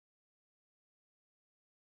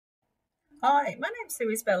Hi, my name's Sue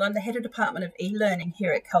Isbell. I'm the Head of Department of eLearning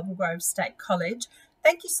here at Kelvin Grove State College.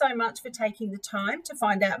 Thank you so much for taking the time to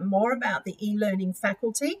find out more about the eLearning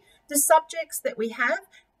faculty, the subjects that we have,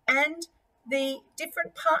 and the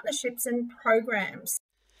different partnerships and programs.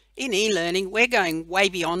 In eLearning, we're going way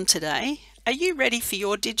beyond today. Are you ready for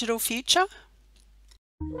your digital future?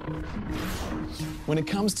 When it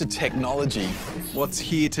comes to technology, what's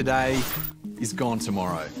here today is gone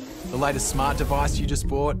tomorrow. The latest smart device you just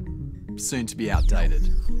bought, soon to be outdated.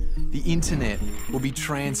 The internet will be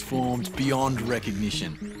transformed beyond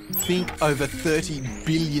recognition. Think over 30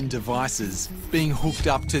 billion devices being hooked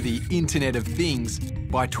up to the Internet of Things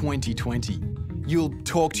by 2020. You'll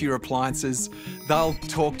talk to your appliances, they'll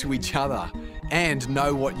talk to each other, and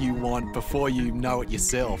know what you want before you know it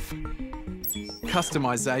yourself.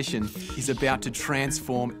 Customisation is about to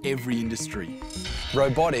transform every industry.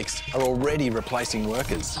 Robotics are already replacing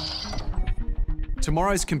workers.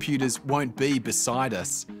 Tomorrow's computers won't be beside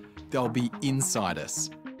us, they'll be inside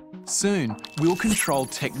us. Soon, we'll control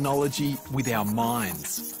technology with our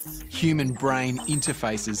minds. Human brain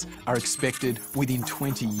interfaces are expected within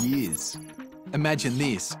 20 years. Imagine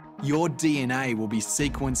this, your DNA will be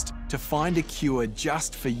sequenced to find a cure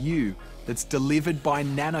just for you that's delivered by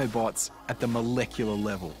nanobots at the molecular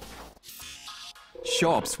level.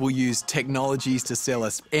 Shops will use technologies to sell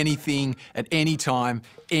us anything at any time,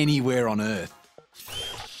 anywhere on Earth.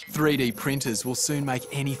 3D printers will soon make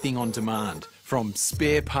anything on demand, from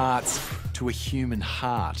spare parts to a human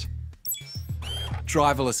heart.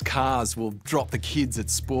 Driverless cars will drop the kids at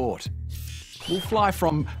sport. We'll fly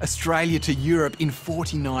from Australia to Europe in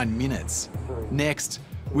 49 minutes. Next,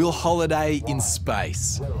 we'll holiday in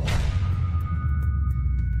space.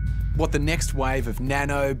 What the next wave of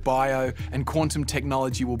nano, bio and quantum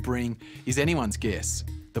technology will bring is anyone's guess.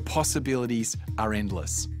 The possibilities are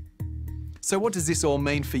endless. So what does this all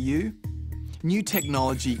mean for you? New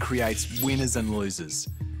technology creates winners and losers.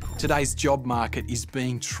 Today's job market is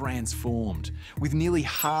being transformed, with nearly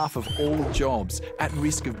half of all jobs at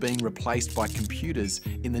risk of being replaced by computers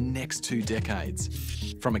in the next 2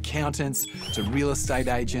 decades. From accountants to real estate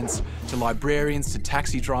agents to librarians to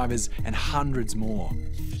taxi drivers and hundreds more.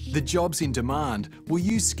 The jobs in demand will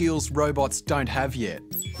use skills robots don't have yet: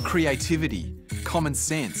 creativity, common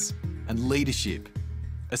sense and leadership,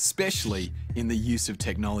 especially in the use of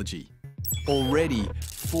technology. Already,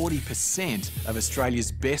 40% of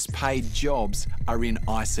Australia's best paid jobs are in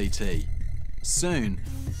ICT. Soon,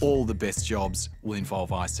 all the best jobs will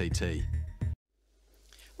involve ICT.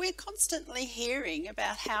 We're constantly hearing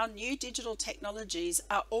about how new digital technologies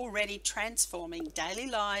are already transforming daily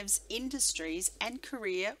lives, industries, and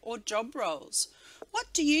career or job roles. What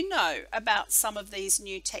do you know about some of these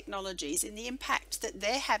new technologies and the impact that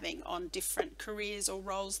they're having on different careers or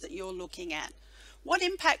roles that you're looking at? What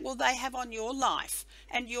impact will they have on your life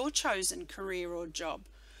and your chosen career or job?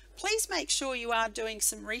 Please make sure you are doing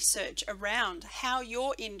some research around how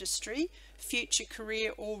your industry, future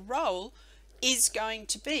career or role is going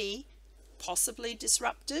to be possibly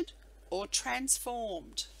disrupted or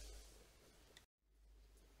transformed.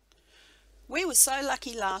 We were so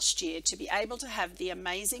lucky last year to be able to have the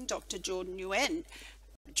amazing Dr. Jordan Nguyen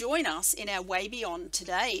join us in our Way Beyond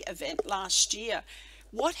Today event last year.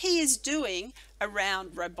 What he is doing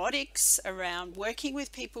around robotics, around working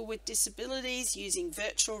with people with disabilities, using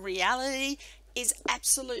virtual reality is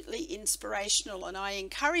absolutely inspirational, and I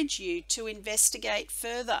encourage you to investigate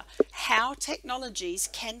further how technologies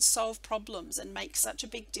can solve problems and make such a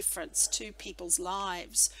big difference to people's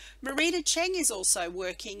lives. Marita Cheng is also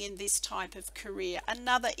working in this type of career,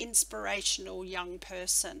 another inspirational young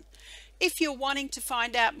person. If you're wanting to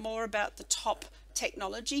find out more about the top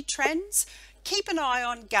technology trends, keep an eye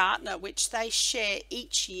on Gartner, which they share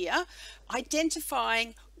each year,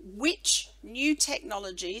 identifying which new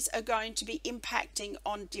technologies are going to be impacting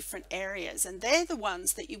on different areas, and they're the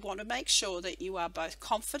ones that you want to make sure that you are both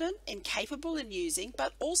confident and capable in using,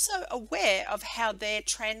 but also aware of how they're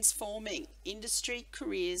transforming industry,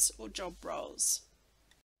 careers or job roles.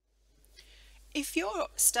 If you're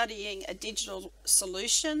studying a digital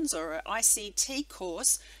solutions or an ICT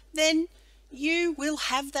course, then you will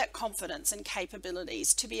have that confidence and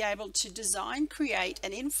capabilities to be able to design, create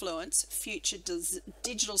and influence future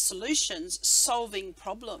digital solutions solving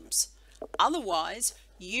problems. Otherwise,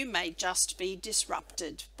 you may just be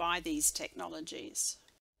disrupted by these technologies.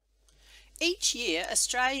 Each year,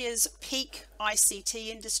 Australia's peak ICT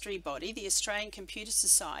industry body, the Australian Computer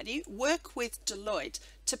Society, work with Deloitte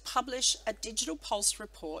to publish a Digital Pulse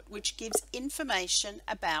report which gives information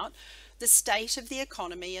about the state of the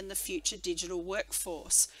economy and the future digital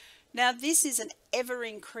workforce. Now, this is an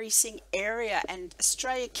ever-increasing area, and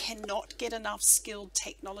Australia cannot get enough skilled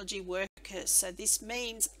technology workers. So this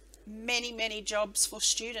means many, many jobs for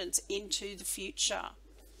students into the future.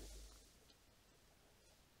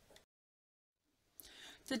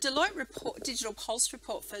 The Deloitte Digital Pulse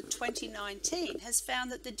report for 2019 has found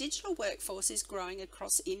that the digital workforce is growing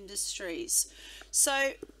across industries.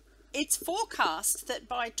 So it's forecast that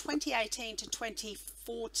by 2018 to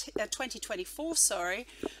 2024,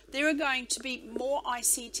 there are going to be more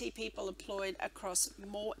ICT people employed across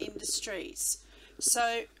more industries.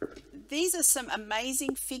 So these are some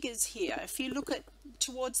amazing figures here. If you look at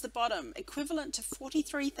towards the bottom, equivalent to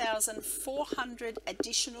 43,400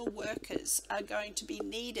 additional workers are going to be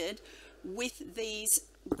needed with these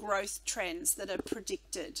growth trends that are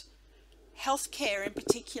predicted. Healthcare in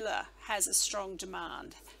particular has a strong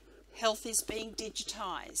demand. Health is being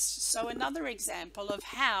digitized. So another example of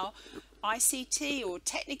how ICT or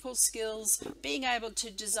technical skills, being able to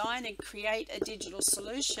design and create a digital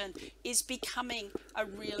solution, is becoming a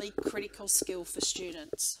really critical skill for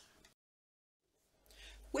students.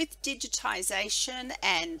 With digitization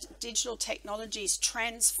and digital technologies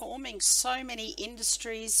transforming so many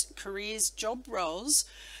industries, careers, job roles,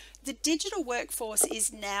 the digital workforce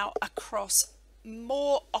is now across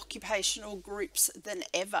more occupational groups than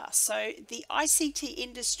ever. So the ICT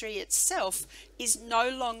industry itself is no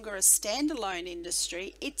longer a standalone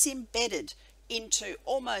industry, it's embedded into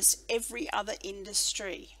almost every other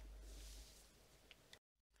industry.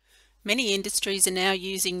 Many industries are now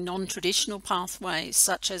using non-traditional pathways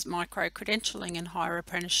such as micro-credentialing and higher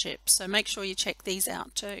apprenticeships, so make sure you check these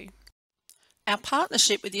out too. Our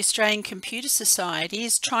partnership with the Australian Computer Society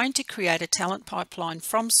is trying to create a talent pipeline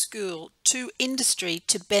from school to industry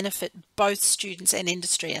to benefit both students and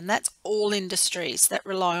industry, and that's all industries that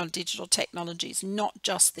rely on digital technologies, not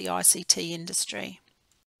just the ICT industry.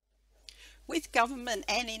 With government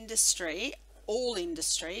and industry, all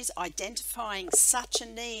industries identifying such a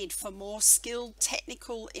need for more skilled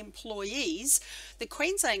technical employees, the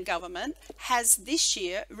Queensland Government has this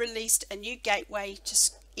year released a new Gateway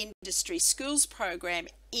to Industry Schools program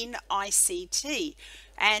in ICT,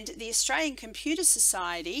 and the Australian Computer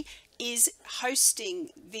Society is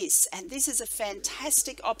hosting this, and this is a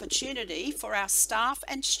fantastic opportunity for our staff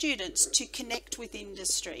and students to connect with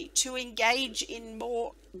industry, to engage in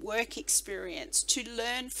more work experience, to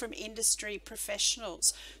learn from industry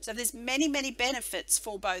professionals. So there's many benefits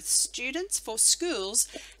for both students, for schools,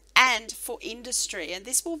 and for industry, and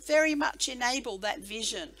this will very much enable that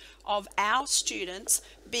vision of our students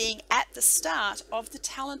being at the start of the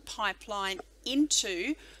talent pipeline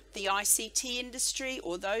into the ICT industry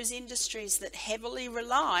or those industries that heavily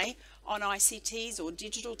rely on ICTs or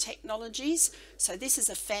digital technologies. So this is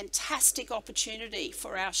a fantastic opportunity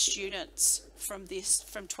for our students from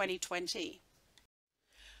 2020.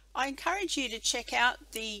 I encourage you to check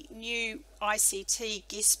out the new ICT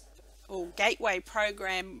GISP or Gateway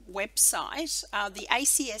program website. The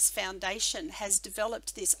ACS Foundation has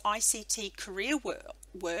developed this ICT career wheel,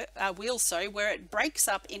 where it breaks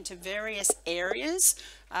up into various areas,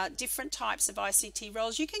 different types of ICT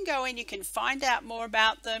roles. You can go in, you can find out more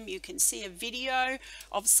about them, you can see a video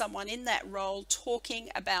of someone in that role talking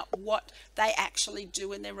about what they actually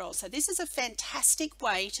do in their role. So this is a fantastic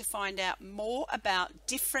way to find out more about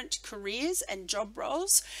different careers and job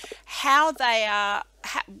roles, how they are,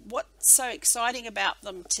 what's so exciting about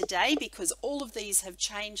them today, because all of these have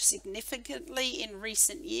changed significantly in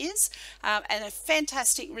recent years, and a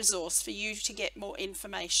fantastic resource for you to get more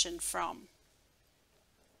information from.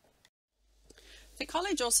 The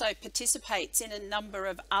college also participates in a number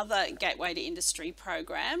of other Gateway to Industry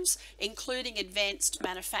programs, including advanced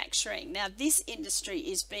manufacturing. Now, this industry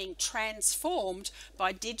is being transformed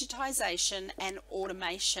by digitisation and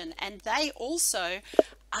automation, and they also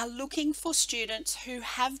are looking for students who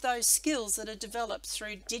have those skills that are developed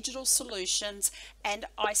through digital solutions and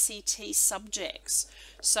ICT subjects.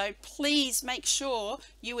 So please make sure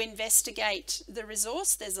you investigate the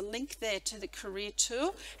resource. There's a link there to the career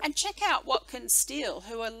tool, and check out Watkin Steel,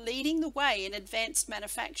 who are leading the way in advanced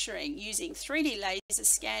manufacturing using 3D laser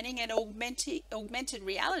scanning and augmented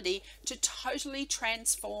reality to totally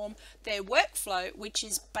transform their workflow, which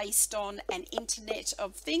is based on an Internet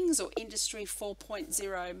of Things or Industry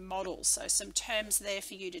 4.0 model. So some terms there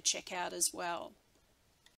for you to check out as well.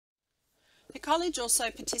 The college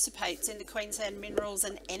also participates in the Queensland Minerals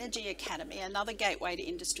and Energy Academy, another Gateway to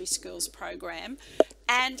Industry Schools program,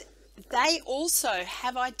 and they also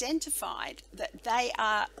have identified that they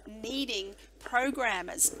are needing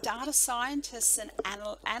programmers, data scientists and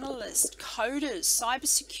analysts, coders,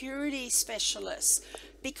 cybersecurity specialists,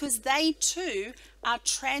 because they too are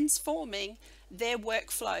transforming their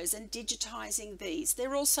workflows and digitizing these.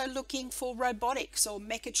 They're also looking for robotics or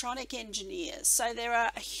mechatronic engineers. So there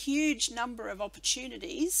are a huge number of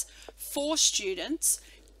opportunities for students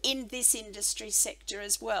in this industry sector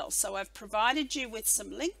as well. So I've provided you with some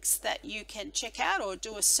links that you can check out, or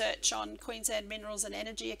do a search on Queensland Minerals and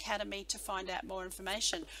Energy Academy to find out more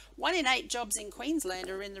information. 1 in 8 jobs in Queensland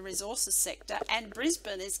are in the resources sector, and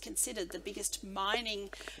Brisbane is considered the biggest mining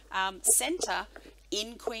centre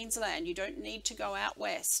in Queensland. You don't need to go out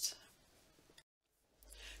west.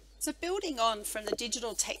 So building on from the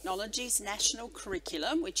Digital Technologies National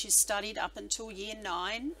Curriculum, which is studied up until Year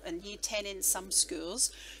 9 and Year 10 in some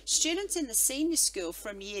schools, students in the senior school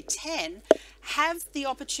from Year 10 have the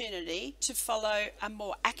opportunity to follow a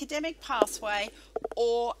more academic pathway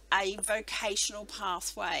or a vocational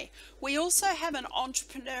pathway. We also have an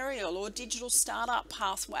entrepreneurial or digital startup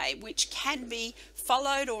pathway, which can be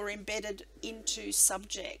followed or embedded into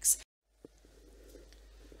subjects.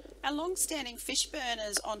 Our long-standing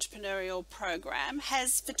Fishburners entrepreneurial program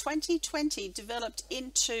has for 2020 developed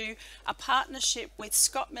into a partnership with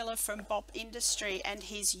Scott Miller from Bop Industry and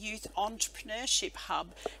his Youth Entrepreneurship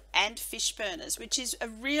Hub and Fishburners, which is a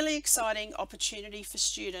really exciting opportunity for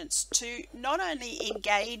students to not only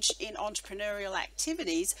engage in entrepreneurial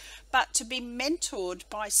activities, but to be mentored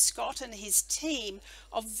by Scott and his team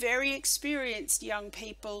of very experienced young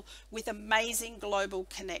people with amazing global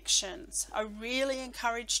connections. I really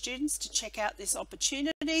encourage students to check out this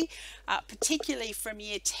opportunity, particularly from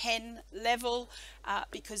Year 10 level,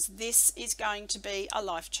 because this is going to be a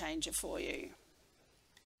life changer for you.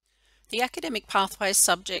 The academic pathway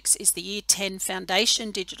subjects is the Year 10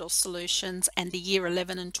 Foundation Digital Solutions and the Year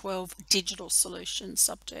 11 and 12 Digital Solutions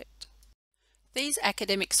subject. These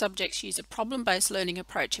academic subjects use a problem-based learning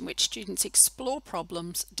approach in which students explore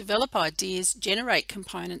problems, develop ideas, generate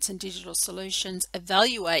components and digital solutions,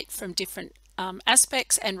 evaluate from different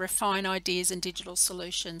aspects and refine ideas and digital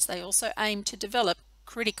solutions. They also aim to develop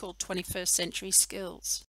critical 21st century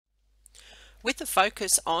skills. With a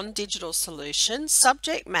focus on digital solutions,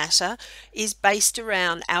 subject matter is based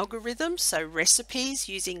around algorithms, so recipes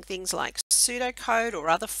using things like pseudocode or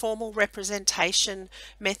other formal representation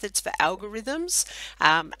methods for algorithms,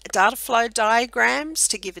 data flow diagrams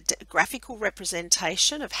to give a graphical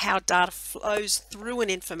representation of how data flows through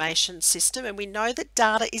an information system. And we know that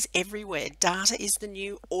data is everywhere. Data is the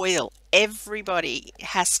new oil. Everybody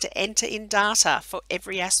has to enter in data for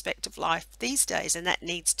every aspect of life these days, and that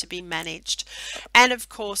needs to be managed. And of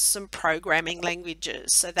course, some programming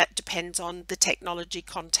languages. So that depends on the technology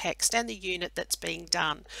context and the unit that's being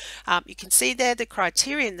done. You can see there the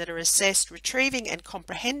criterion that are assessed: retrieving and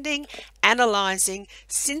comprehending, analysing,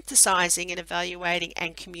 synthesising and evaluating,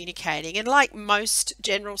 and communicating. And like most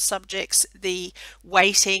general subjects, the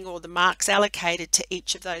weighting or the marks allocated to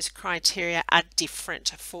each of those criteria are different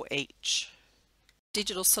for each.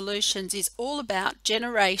 Digital solutions is all about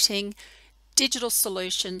generating digital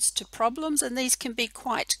solutions to problems, and these can be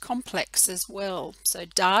quite complex as well. So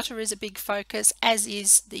data is a big focus, as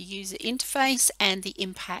is the user interface and the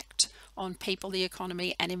impact on people, the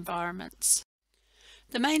economy and environments.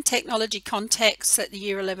 The main technology context that the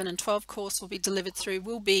Year 11 and 12 course will be delivered through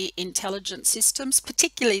will be intelligent systems,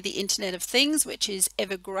 particularly the Internet of Things, which is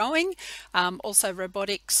ever growing, also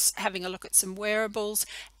robotics, having a look at some wearables,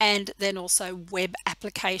 and then also web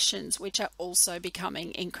applications, which are also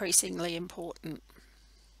becoming increasingly important.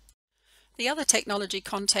 The other technology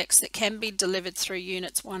context that can be delivered through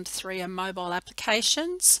Units 1 to 3 are mobile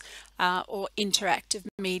applications or interactive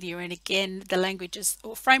media, and again the languages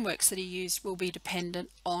or frameworks that are used will be dependent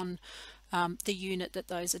on the unit that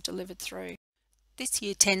those are delivered through. This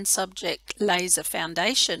Year 10 subject lays a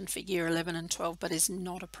foundation for Year 11 and 12 but is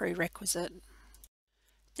not a prerequisite.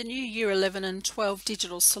 The new Year 11 and 12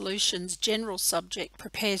 Digital Solutions general subject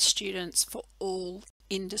prepares students for all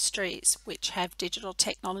industries which have digital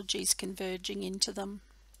technologies converging into them.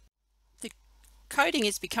 The coding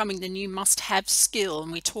is becoming the new must-have skill,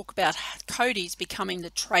 and we talk about codies becoming the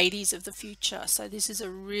tradies of the future. So this is a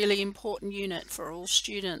really important unit for all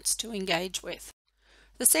students to engage with.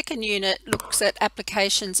 The second unit looks at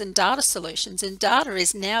applications and data solutions, and data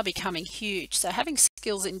is now becoming huge. So having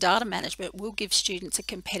skills in data management will give students a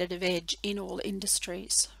competitive edge in all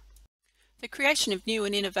industries. The creation of new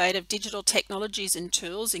and innovative digital technologies and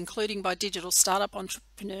tools, including by digital startup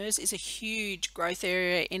entrepreneurs, is a huge growth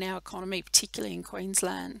area in our economy, particularly in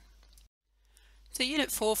Queensland. So Unit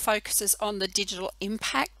 4 focuses on the digital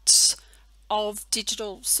impacts of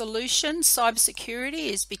digital solutions. Cybersecurity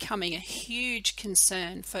is becoming a huge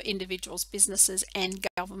concern for individuals, businesses and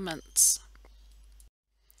governments.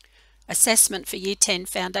 Assessment for Year 10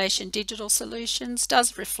 Foundation Digital Solutions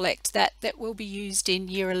does reflect that will be used in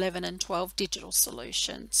Year 11 and 12 digital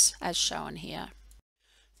solutions, as shown here.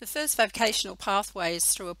 The first vocational pathway is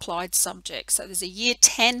through applied subjects. So there's a Year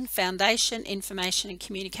 10 Foundation Information and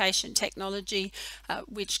Communication Technology,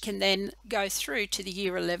 which can then go through to the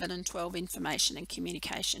Year 11 and 12 Information and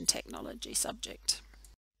Communication Technology subject.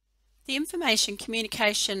 The Information,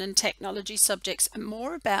 Communication and Technology subjects are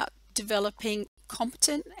more about developing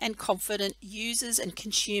competent and confident users and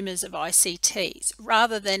consumers of ICTs,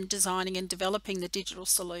 rather than designing and developing the digital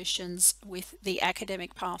solutions with the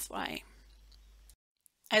academic pathway.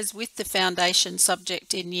 As with the foundation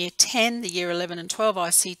subject in Year 10, the Year 11 and 12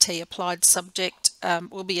 ICT applied subject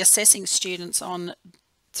will be assessing students on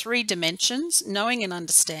 3 dimensions: knowing and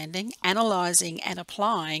understanding, analysing and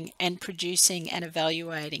applying, and producing and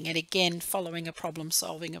evaluating, and again following a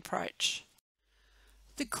problem-solving approach.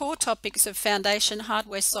 The core topics of foundation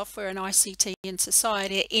hardware, software and ICT in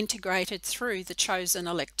society are integrated through the chosen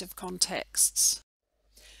elective contexts.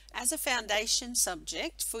 As a foundation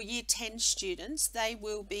subject for Year 10 students, they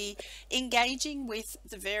will be engaging with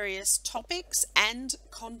the various topics and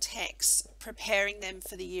contexts, preparing them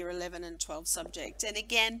for the Year 11 and 12 subject. And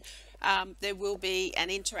again, there will be an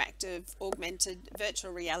interactive, augmented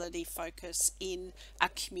virtual reality focus in a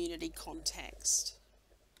community context.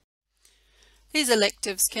 These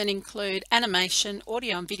electives can include animation,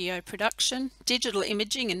 audio and video production, digital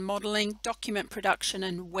imaging and modelling, document production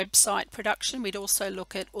and website production. We'd also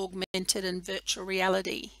look at augmented and virtual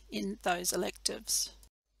reality in those electives.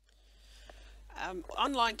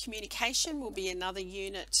 Online communication will be another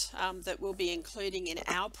unit that we'll be including in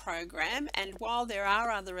our program, and while there are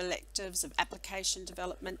other electives of application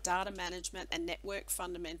development, data management and network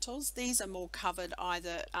fundamentals, these are more covered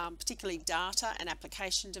either particularly data and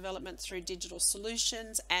application development through digital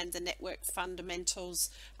solutions, and the network fundamentals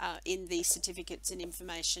in the certificates in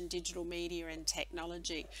information, digital media and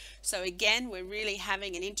technology. So again, we're really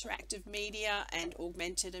having an interactive media and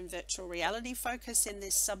augmented and virtual reality focus in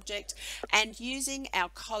this subject, and using our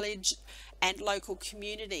college and local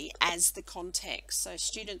community as the context. So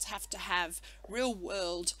students have to have real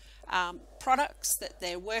world products that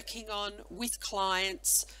they're working on with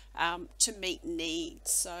clients to meet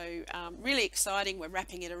needs. So really exciting. We're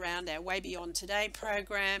wrapping it around our Way Beyond Today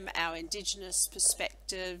program, our Indigenous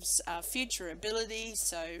perspectives, future ability.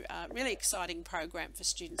 So really exciting program for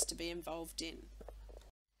students to be involved in.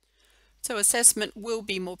 So assessment will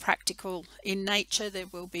be more practical in nature. There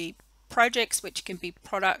will be projects which can be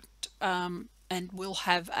product and will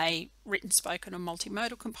have a written, spoken or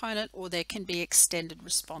multimodal component, or there can be extended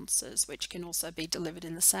responses which can also be delivered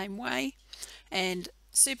in the same way, and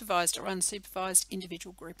supervised or unsupervised,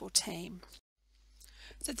 individual, group or team.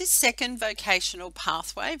 So this second vocational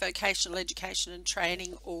pathway, vocational education and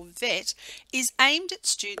training, or VET, is aimed at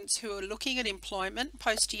students who are looking at employment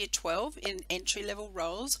post Year 12 in entry-level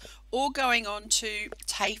roles, or going on to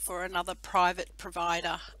TAFE or another private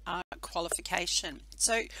provider qualification.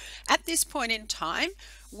 So at this point in time,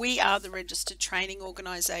 we are the registered training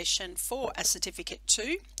organisation for a Certificate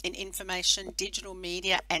 2 in Information, Digital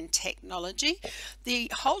Media and Technology.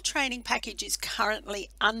 The whole training package is currently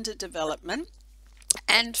under development.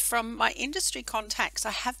 And from my industry contacts,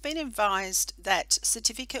 I have been advised that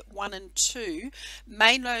Certificate 1 and 2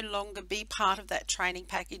 may no longer be part of that training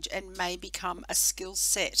package and may become a skill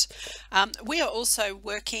set. We are also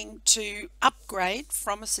working to upgrade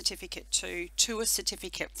from a Certificate 2 to a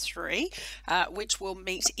Certificate 3, which will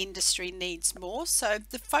meet industry needs more. So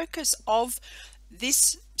the focus of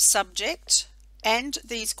this subject and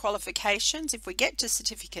these qualifications, if we get to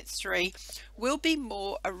Certificate 3, will be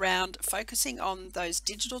more around focusing on those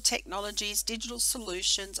digital technologies, digital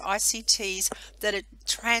solutions, ICTs that are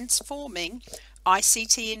transforming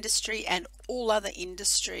ICT industry and all other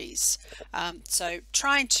industries. So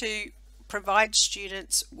trying to provide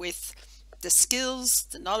students with the skills,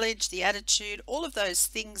 the knowledge, the attitude, all of those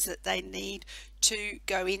things that they need to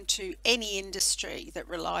go into any industry that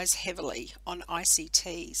relies heavily on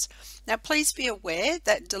ICTs. Now, please be aware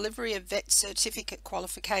that delivery of VET certificate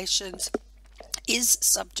qualifications is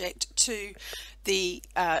subject to the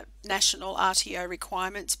national RTO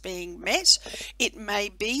requirements being met. It may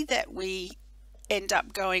be that we end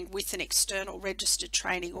up going with an external registered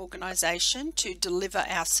training organisation to deliver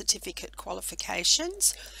our certificate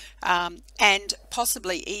qualifications, and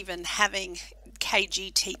possibly even having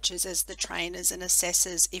KG teachers as the trainers and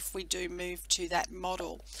assessors if we do move to that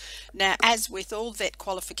model. Now, as with all vet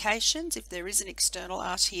qualifications, if there is an external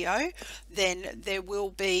RTO, then there will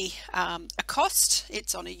be a cost.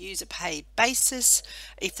 It's on a user pay basis.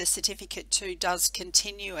 If the Certificate 2 does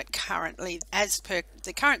continue at currently, as per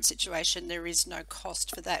the current situation, there is no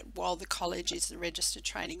cost for that while the college is the registered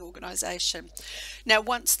training organisation. Now,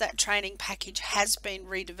 once that training package has been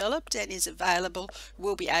redeveloped and is available,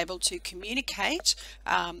 we'll be able to communicate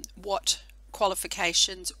what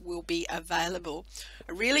qualifications will be available.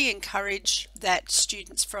 I really encourage that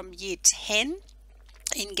students from year 10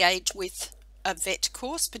 engage with a vet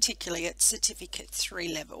course, particularly at Certificate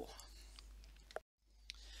 3 level.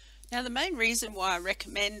 Now, the main reason why I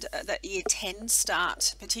recommend that year 10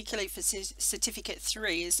 start, particularly for Certificate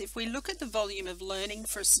 3, is if we look at the volume of learning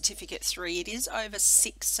for Certificate 3, it is over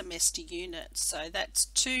 6 semester units. So that's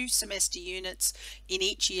 2 semester units in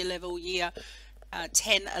each year level, year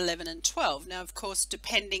 10, 11 and 12. Now, of course,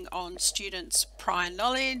 depending on students' prior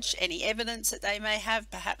knowledge, any evidence that they may have,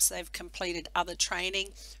 perhaps they've completed other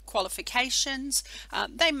training qualifications,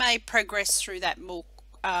 they may progress through that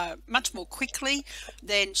much more quickly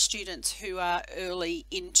than students who are early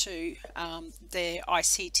into their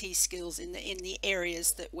ICT skills in the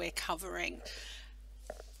areas that we're covering.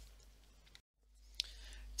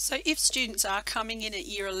 So if students are coming in at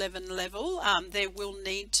year 11 level, there will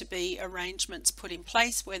need to be arrangements put in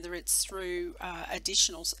place, whether it's through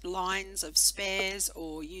additional lines of spares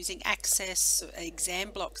or using access, exam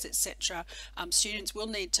blocks, etc. Students will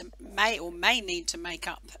need to, may need to make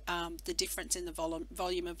up the difference in the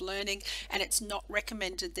volume of learning, and it's not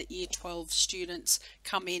recommended that year 12 students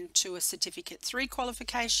come into a Certificate 3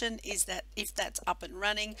 qualification. Is that if that's up and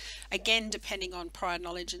running, again, depending on prior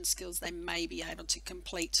knowledge and skills, they may be able to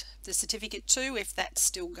complete the Certificate 2 if that's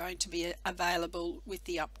still going to be available with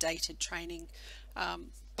the updated training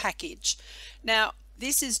package. Now,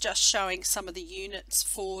 this is just showing some of the units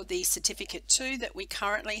for the Certificate 2 that we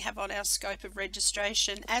currently have on our scope of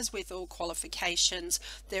registration. As with all qualifications,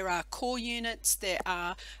 there are core units, there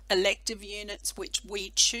are elective units which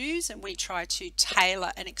we choose, and we try to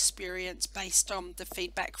tailor an experience based on the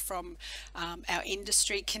feedback from our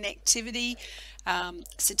industry connectivity.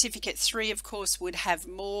 Certificate 3, of course, would have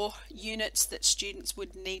more units that students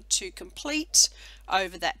would need to complete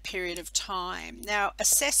over that period of time. Now,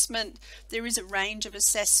 assessment, there is a range of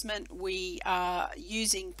assessment. We are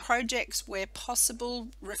using projects where possible,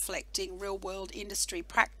 reflecting real-world industry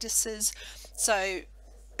practices. So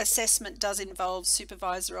assessment does involve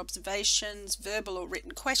supervisor observations, verbal or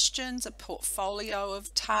written questions, a portfolio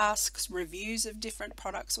of tasks, reviews of different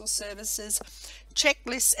products or services,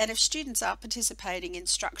 checklists, and if students are participating in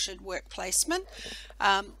structured work placement,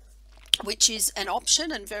 which is an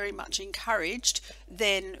option and very much encouraged,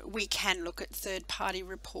 then we can look at third-party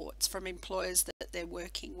reports from employers that they're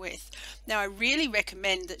working with. Now, I really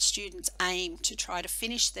recommend that students aim to try to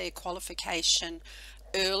finish their qualification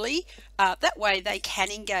early. That way they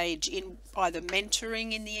can engage in either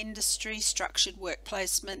mentoring in the industry, structured work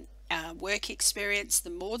placement, work experience. The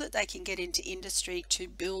more that they can get into industry to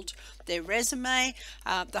build their resume,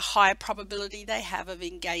 the higher probability they have of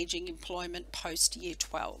engaging employment post year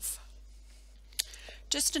 12.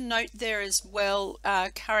 Just a note there as well,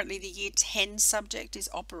 currently the year 10 subject is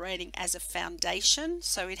operating as a foundation,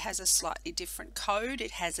 so it has a slightly different code.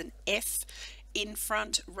 It has an F in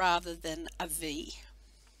front rather than a V.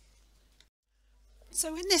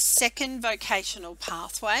 So in this second vocational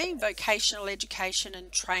pathway, vocational education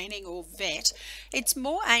and training, or VET, it's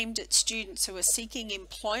more aimed at students who are seeking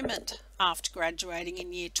employment after graduating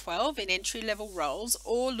in year 12 in entry-level roles,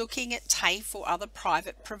 or looking at TAFE or other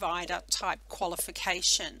private provider type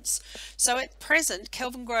qualifications. So at present,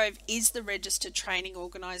 Kelvin Grove is the registered training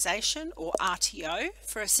organisation, or RTO,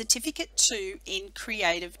 for a Certificate 2 in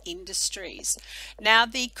creative industries. Now,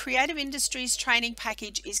 the creative industries training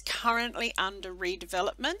package is currently under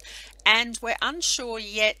redevelopment, and we're unsure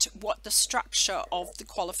yet what the structure of the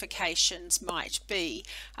qualifications might be.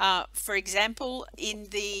 For example, in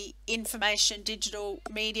the information, digital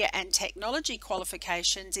media and technology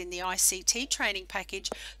qualifications in the ICT training package,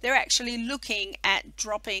 they're actually looking at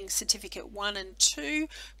dropping Certificate 1 and 2,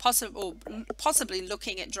 possibly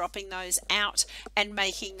looking at dropping those out and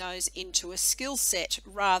making those into a skill set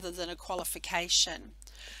rather than a qualification.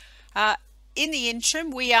 In the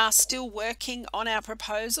interim, we are still working on our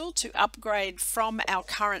proposal to upgrade from our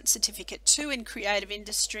current Certificate 2 in creative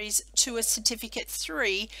industries to a Certificate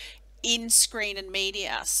 3 in screen and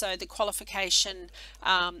media. So the qualification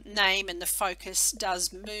name and the focus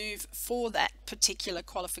does move for that particular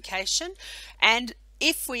qualification, and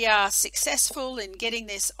if we are successful in getting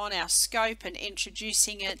this on our scope and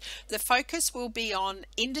introducing it, the focus will be on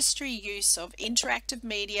industry use of interactive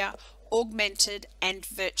media, augmented and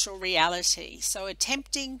virtual reality. So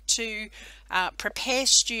attempting to prepare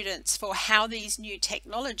students for how these new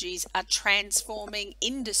technologies are transforming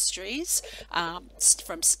industries,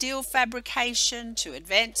 from steel fabrication to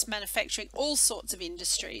advanced manufacturing. All sorts of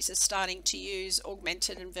industries are starting to use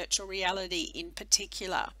augmented and virtual reality in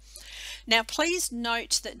particular. Now, please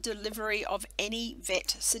note that delivery of any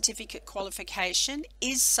VET certificate qualification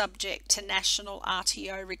is subject to national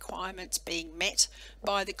RTO requirements being met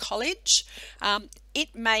by the college.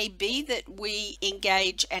 It may be that we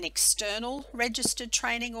engage an external registered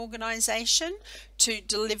training organisation to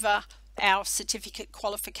deliver our certificate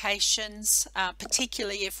qualifications,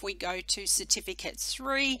 particularly if we go to certificate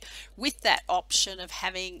 3, with that option of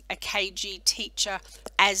having a KG teacher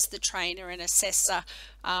as the trainer and assessor,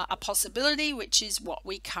 a possibility, which is what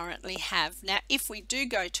we currently have. Now, if we do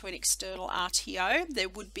go to an external RTO, there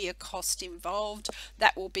would be a cost involved.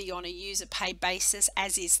 That will be on a user pay basis,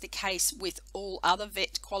 as is the case with all other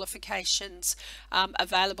VET qualifications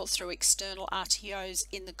available through external RTOs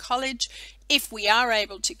in the college. If we are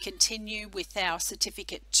able to continue with our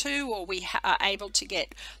certificate 2, or we are able to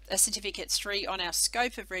get a certificate 3 on our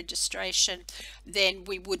scope of registration, then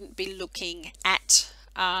we wouldn't be looking at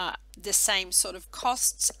the same sort of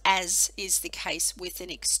costs as is the case with an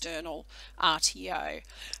external RTO.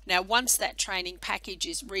 Now, once that training package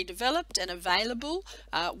is redeveloped and available,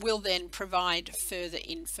 we'll then provide further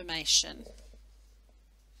information.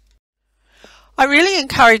 I really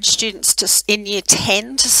encourage students in Year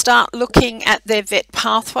 10 to start looking at their VET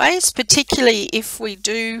pathways, particularly if we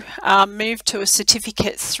do move to a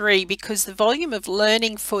Certificate 3, because the volume of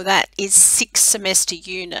learning for that is 6 semester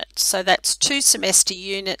units. So that's 2 semester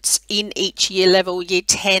units in each year level, Year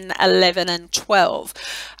 10, 11 and 12.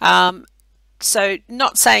 So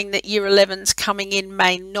not saying that Year 11s coming in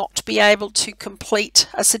may not be able to complete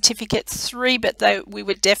a Certificate 3, but we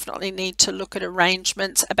would definitely need to look at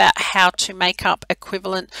arrangements about how to make up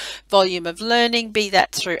equivalent volume of learning, be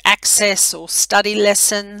that through access or study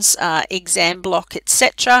lessons, exam block,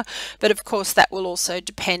 etc. But of course that will also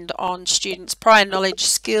depend on students' prior knowledge,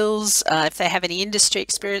 skills, if they have any industry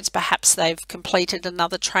experience, perhaps they've completed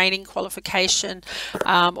another training qualification,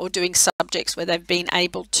 or doing subjects where they've been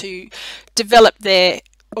able to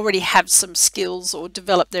already have some skills or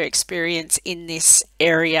develop their experience in this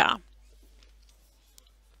area.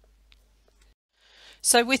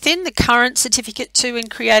 So within the current Certificate 2 in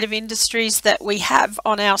Creative Industries that we have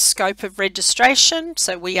on our scope of registration,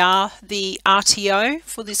 so we are the RTO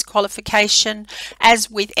for this qualification. As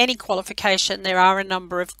with any qualification, there are a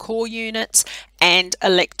number of core units and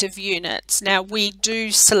elective units. Now, we do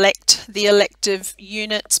select the elective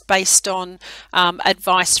units based on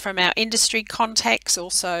advice from our industry contacts,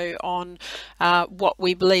 also on what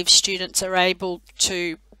we believe students are able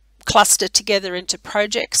to cluster together into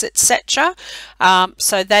projects, etc.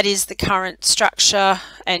 So that is the current structure,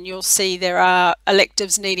 and you'll see there are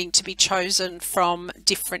electives needing to be chosen from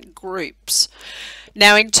different groups.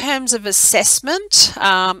 Now, in terms of assessment,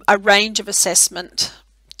 a range of assessment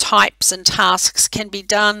types and tasks can be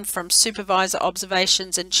done, from supervisor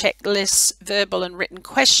observations and checklists, verbal and written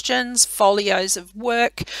questions, folios of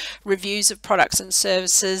work, reviews of products and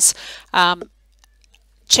services,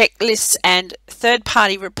 checklists and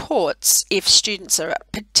third-party reports if students are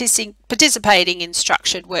participating in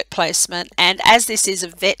structured work placement. And as this is a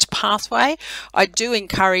VET pathway, I do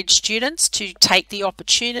encourage students to take the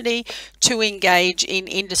opportunity to engage in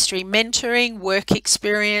industry mentoring, work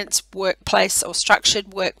experience, workplace or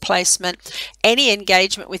structured work placement, any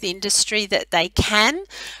engagement with industry that they can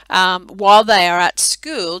while they are at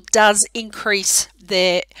school does increase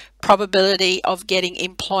their probability of getting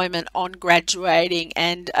employment on graduating,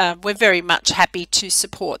 and we're very much happy to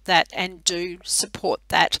support that and do support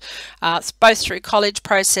that both through college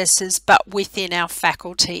processes but within our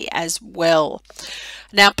faculty as well.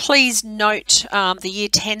 Now, please note the Year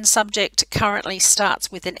 10 subject currently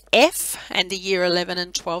starts with an F, and the Year 11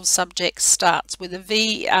 and 12 subject starts with a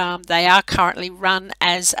V. They are currently run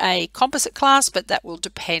as a composite class, but that will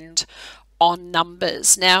depend on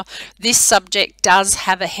numbers. Now, this subject does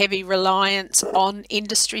have a heavy reliance on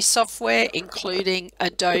industry software, including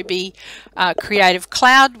Adobe Creative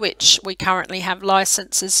Cloud, which we currently have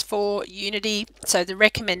licenses for, Unity. So the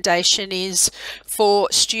recommendation is for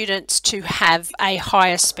students to have a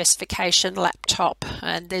higher specification laptop,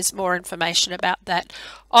 and there's more information about that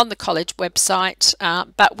on the college website,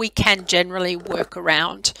 but we can generally work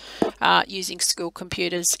around using school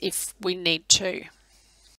computers if we need to.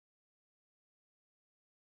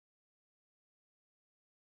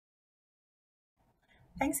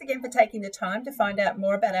 Thanks again for taking the time to find out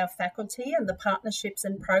more about our faculty and the partnerships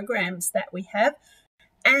and programs that we have.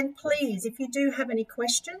 And please, if you do have any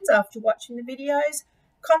questions after watching the videos,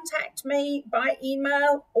 contact me by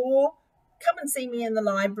email or come and see me in the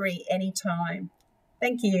library anytime.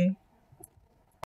 Thank you.